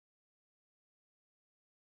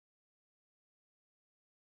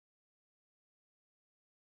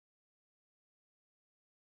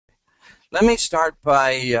Let me start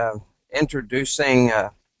by introducing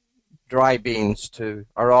dry beans to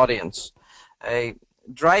our audience.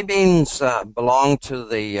 Dry beans belong to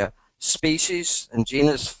the species and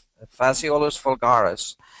genus Phaseolus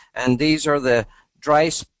vulgaris, and these are the dry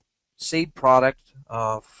seed product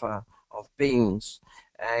of beans.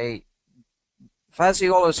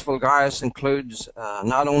 Phaseolus vulgaris includes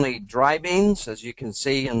not only dry beans, as you can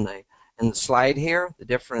see in the slide here, the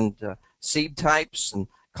different seed types and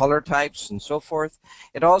color types and so forth.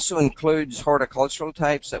 It also includes horticultural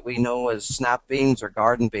types that we know as snap beans or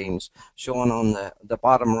garden beans, shown on the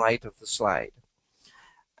bottom right of the slide.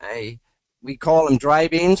 We call them dry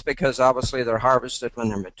beans because obviously they're harvested when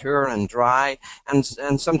they're mature and dry, and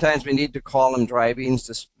sometimes we need to call them dry beans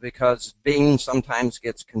just because beans sometimes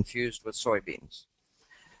gets confused with soybeans.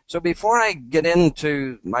 So before I get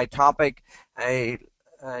into my topic,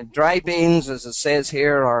 dry beans, as it says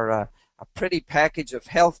here, are a pretty package of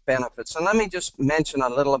health benefits. And let me just mention a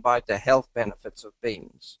little about the health benefits of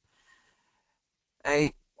beans.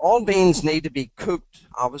 All beans need to be cooked,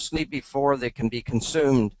 obviously, before they can be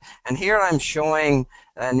consumed. And here I'm showing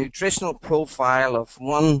a nutritional profile of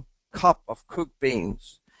 1 cup of cooked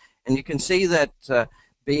beans. And you can see that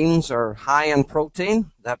beans are high in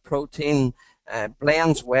protein. That protein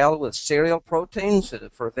blends well with cereal proteins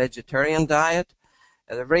for a vegetarian diet.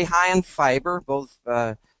 They're very high in fiber, both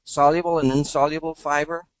soluble and insoluble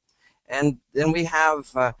fiber. And then we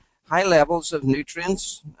have high levels of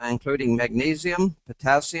nutrients, including magnesium,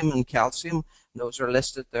 potassium, and calcium. Those are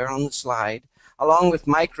listed there on the slide, along with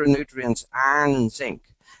micronutrients, iron and zinc.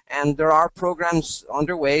 And there are programs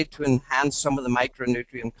underway to enhance some of the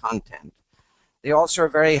micronutrient content. They also are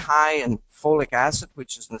very high in folic acid,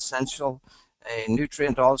 which is an essential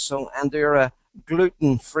nutrient also, and they're a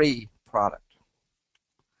gluten-free product.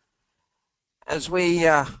 As we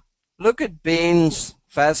look at beans,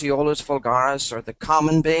 Phaseolus vulgaris, or the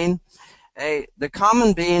common bean, the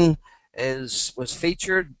common bean was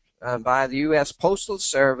featured by the U.S. Postal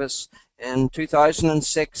Service in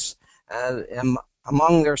 2006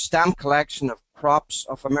 among their stamp collection of crops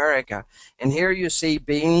of America. And here you see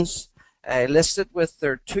beans listed with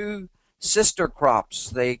their 2 sister crops,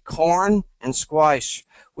 the corn and squash,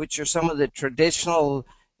 which are some of the traditional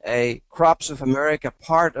crops of America,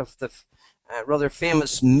 part of the rather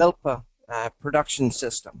famous milpa production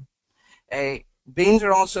system. Beans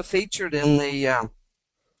are also featured in on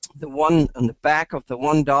the back of the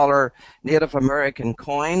 $1 Native American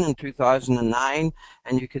coin in 2009,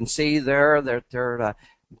 and you can see there that their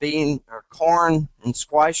bean or corn and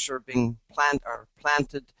squash are being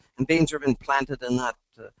planted, and beans are being planted in that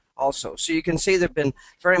also. So you can see they've been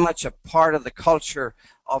very much a part of the culture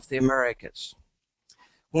of the Americas.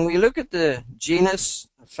 When we look at the genus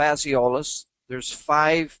Phaseolus, there's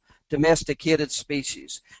 5 domesticated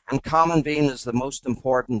species, and common bean is the most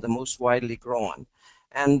important, the most widely grown.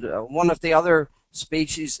 And one of the other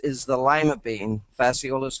species is the lima bean,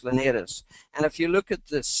 Phaseolus linatus. And if you look at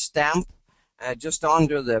the stamp, just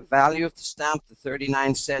under the value of the stamp, the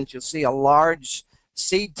 39 cents, you'll see a large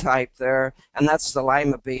seed type there, and that's the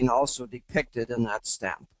lima bean also depicted in that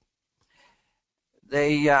stamp.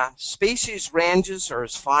 The species ranges are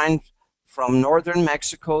found from northern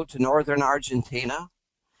Mexico to northern Argentina.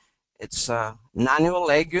 It's an annual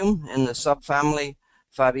legume in the subfamily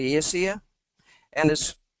Fabaceae, and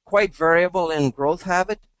it's quite variable in growth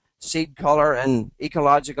habit, seed color, and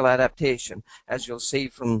ecological adaptation, as you'll see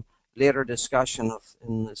from later discussion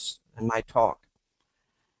in my talk.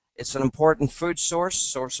 It's an important food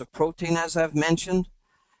source of protein, as I've mentioned,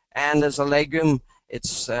 and as a legume, it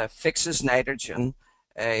fixes nitrogen.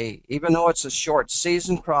 Even though it's a short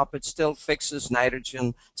season crop, it still fixes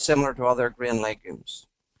nitrogen similar to other grain legumes.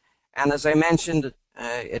 And as I mentioned,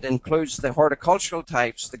 it includes the horticultural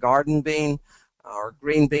types, the garden bean, or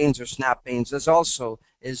green beans or snap beans, as also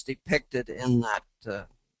is depicted in that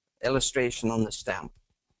illustration on the stamp.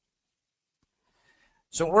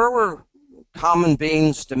 So where were common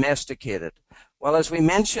beans domesticated? Well, as we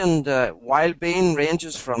mentioned, wild bean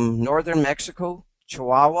ranges from northern Mexico,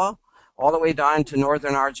 Chihuahua, all the way down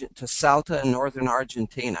to Salta in northern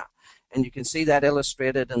Argentina. And you can see that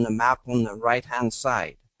illustrated in the map on the right-hand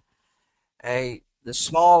side. The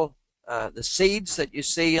seeds that you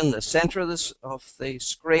see in the center of the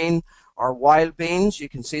screen are wild beans. You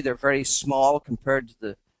can see they're very small compared to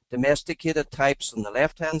the domesticated types on the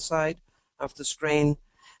left-hand side of the screen.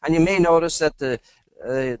 And you may notice that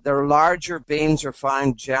their larger beans are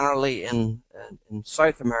found generally in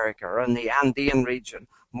South America or in the Andean region,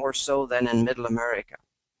 more so than in Middle America.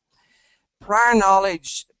 Prior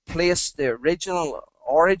knowledge placed the original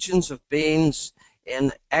origins of beans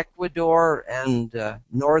in Ecuador and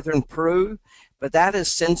northern Peru, but that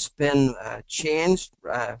has since been changed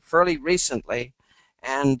fairly recently.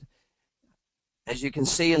 And as you can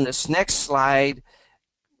see in this next slide,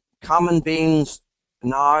 common beans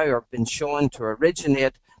now have been shown to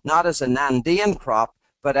originate not as an Andean crop,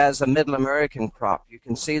 but as a Middle American crop. You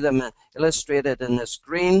can see them illustrated in this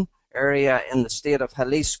green area in the state of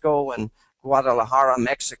Jalisco and Guadalajara,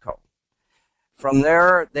 Mexico. From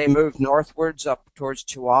there, they moved northwards up towards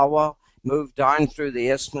Chihuahua, moved down through the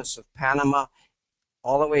Isthmus of Panama,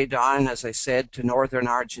 all the way down, as I said, to northern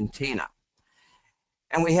Argentina.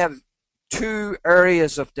 And we have two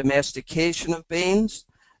areas of domestication of beans: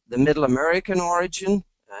 the Middle American origin,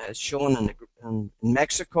 as shown in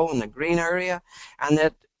Mexico in the green area, and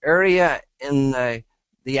that area in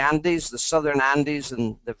the Andes, the southern Andes,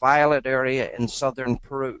 and the violet area in southern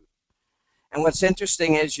Peru. And what's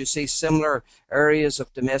interesting is you see similar areas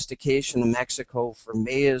of domestication in Mexico for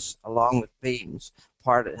maize along with beans,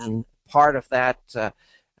 part of that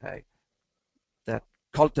that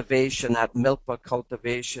cultivation, that milpa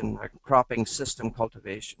cultivation, cropping system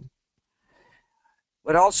cultivation.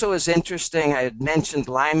 What also is interesting, I had mentioned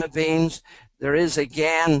lima beans. There is,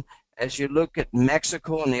 again, as you look at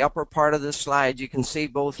Mexico in the upper part of the slide, you can see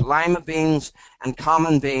both lima beans and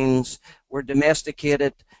common beans were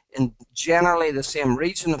domesticated in generally the same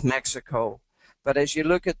region of Mexico. But as you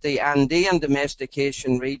look at the Andean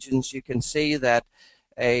domestication regions, you can see that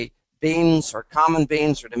beans or common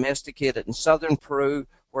beans are domesticated in southern Peru,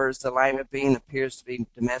 whereas the lima bean appears to be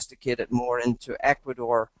domesticated more into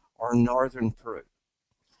Ecuador or northern Peru.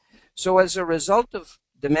 So as a result of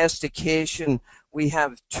domestication, we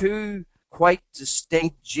have two quite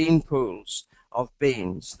distinct gene pools of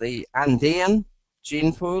beans. The Andean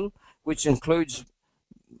gene pool, which includes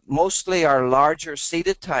mostly our larger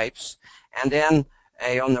seeded types, and then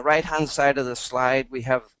on the right-hand side of the slide, we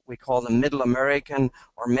call the Middle American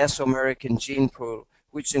or Mesoamerican gene pool,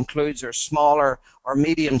 which includes our smaller or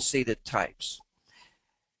medium seeded types.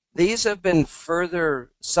 These have been further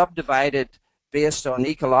subdivided based on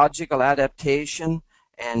ecological adaptation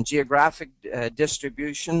and geographic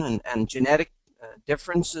distribution and genetic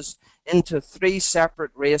differences into three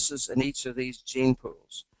separate races in each of these gene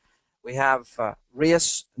pools. We have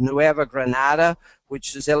race Nueva Granada,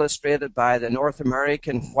 which is illustrated by the North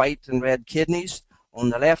American white and red kidneys on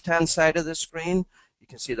the left-hand side of the screen. You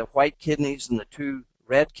can see the white kidneys and the two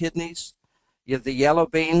red kidneys. You have the yellow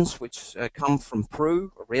beans, which come from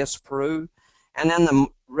Peru, or race Peru, and then the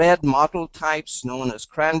red mottled types known as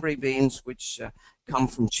cranberry beans, which come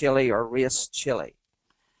from Chile or race Chile.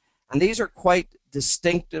 And these are quite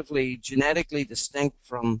distinctively, genetically distinct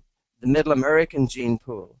from the Middle American gene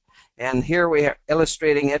pool. And here we are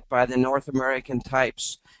illustrating it by the North American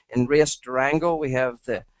types. In race Durango, we have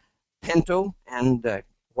the Pinto and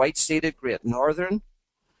white-seeded Great Northern.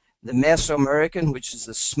 The Mesoamerican, which is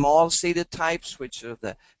the small-seeded types, which are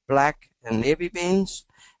the black and navy beans.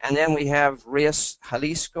 And then we have race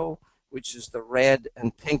Jalisco, which is the red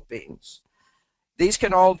and pink beans. These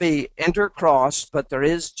can all be intercrossed, but there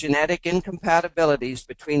is genetic incompatibilities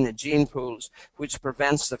between the gene pools, which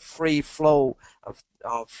prevents the free flow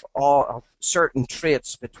of certain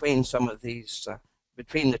traits between some of these,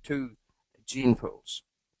 between the two gene pools.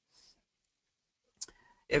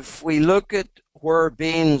 If we look at where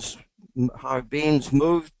how beans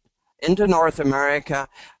moved into North America,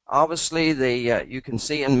 obviously you can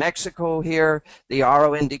see in Mexico here the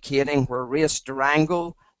arrow indicating where race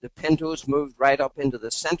Durango, the Pintos, moved right up into the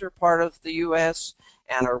center part of the U.S.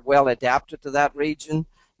 and are well adapted to that region.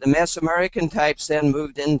 The Mesoamerican types then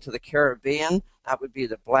moved into the Caribbean. That would be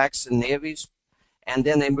the blacks and navies. And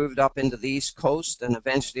then they moved up into the East Coast and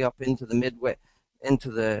eventually up into the Midwest, into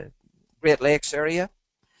the Great Lakes area.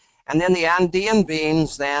 And then the Andean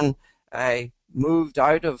beans then moved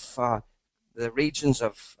out of the regions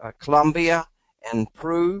of Colombia and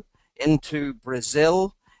Peru into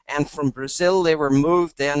Brazil. And from Brazil, they were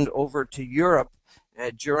moved then over to Europe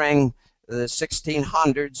during the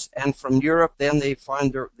 1600s. And from Europe, then they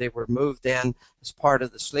found they were moved then as part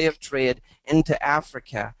of the slave trade into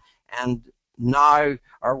Africa, and now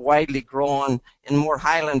are widely grown in more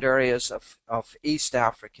highland areas of East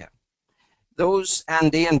Africa. Those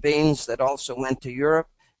Andean beans that also went to Europe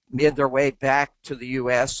made their way back to the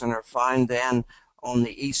U.S. and are found then on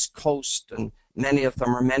the East Coast, and many of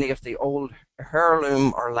them are many of the old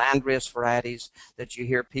heirloom or landrace varieties that you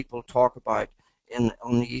hear people talk about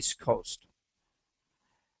on the East Coast.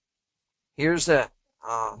 Here's a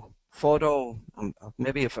photo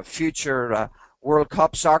maybe of a future World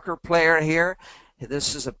Cup soccer player here.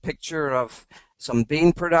 This is a picture of some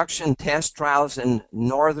bean production test trials in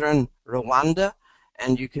northern Rwanda.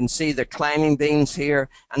 and you can see the climbing beans here,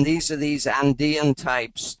 and these are these Andean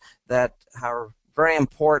types that are very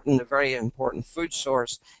important, a very important food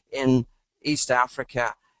source in East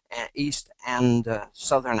Africa, East and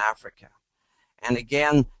Southern Africa. And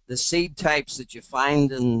again, the seed types that you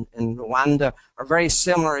find in Rwanda are very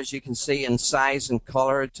similar, as you can see, in size and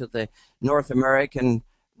color to the North American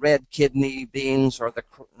red kidney beans or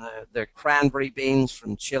the cranberry beans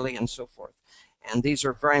from Chile and so forth. And these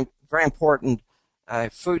are very, very important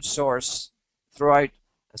food source throughout,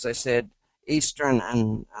 as I said, Eastern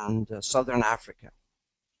and Southern Africa.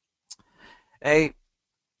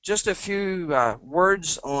 Just a few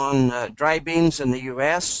words on dry beans in the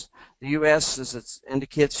U.S. The U.S., as it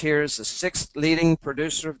indicates here, is the 6th leading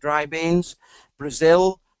producer of dry beans.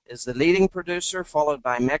 Brazil is the leading producer, followed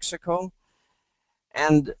by Mexico.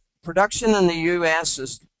 And production in the U.S.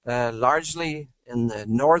 is largely in the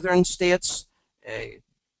northern states,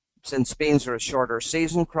 since beans are a shorter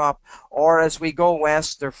season crop, or as we go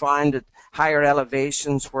west, they're found at higher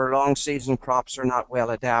elevations where long season crops are not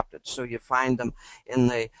well adapted. So you find them in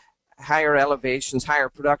the higher elevations, higher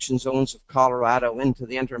production zones of Colorado into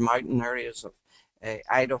the intermountain areas of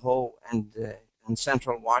Idaho and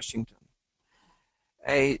central Washington.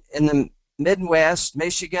 In the Midwest,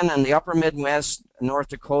 Michigan and the upper Midwest, North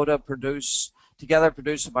Dakota together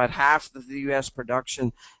produce about half of the U.S.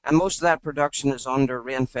 production, and most of that production is under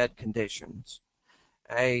rain-fed conditions.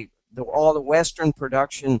 All the western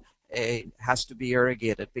production has to be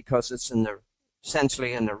irrigated because it's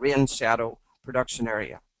essentially in the rain shadow production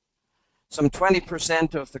area. Some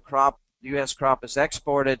 20% of the U.S. crop is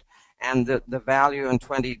exported, and the value in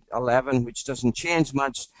 2011, which doesn't change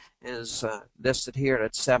much, is listed here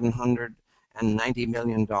at $790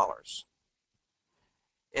 million.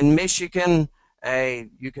 In Michigan,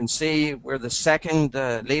 you can see we're the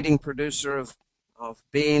 2nd leading producer of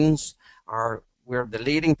beans. We're the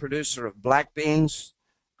leading producer of black beans,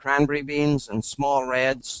 cranberry beans, and small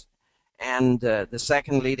reds, and the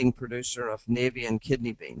 2nd leading producer of navy and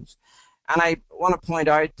kidney beans. And I want to point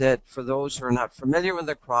out that for those who are not familiar with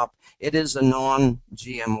the crop, it is a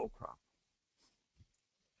non-GMO crop.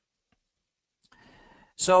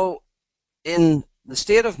 So in the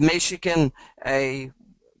state of Michigan,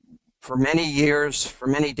 for many years, for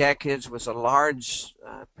many decades, was a large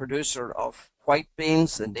producer of white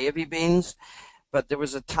beans, the navy beans. But there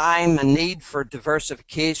was a time, a need for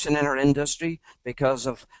diversification in our industry because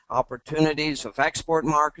of opportunities of export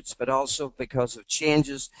markets, but also because of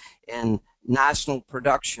changes in national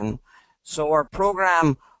production. So our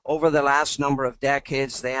program over the last number of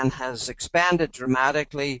decades then has expanded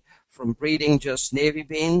dramatically from breeding just navy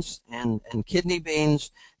beans and kidney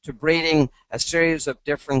beans to breeding a series of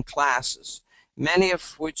different classes, many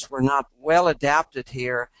of which were not well adapted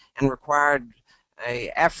here and required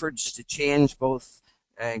efforts to change both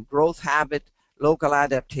growth habit, local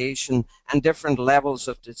adaptation, and different levels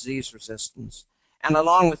of disease resistance. And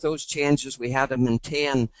along with those changes, we had to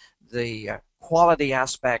maintain the quality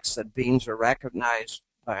aspects that beans are recognized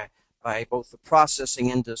by both the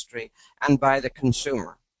processing industry and by the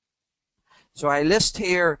consumer. So I list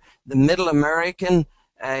here the Middle American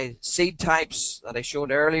seed types that I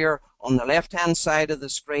showed earlier. On the left-hand side of the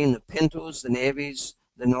screen, the pintos, the navies,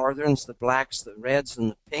 the northerns, the blacks, the reds,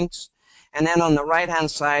 and the pinks. And then on the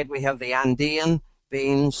right-hand side, we have the Andean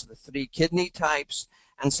beans, the 3 kidney types,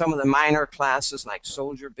 and some of the minor classes like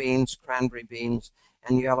soldier beans, cranberry beans,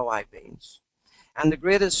 and yellow eye beans. And the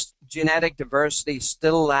greatest genetic diversity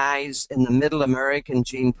still lies in the Middle American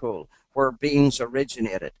gene pool, where beans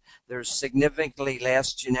originated. There's significantly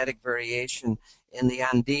less genetic variation in the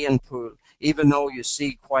Andean pool, even though you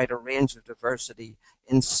see quite a range of diversity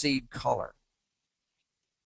in seed color.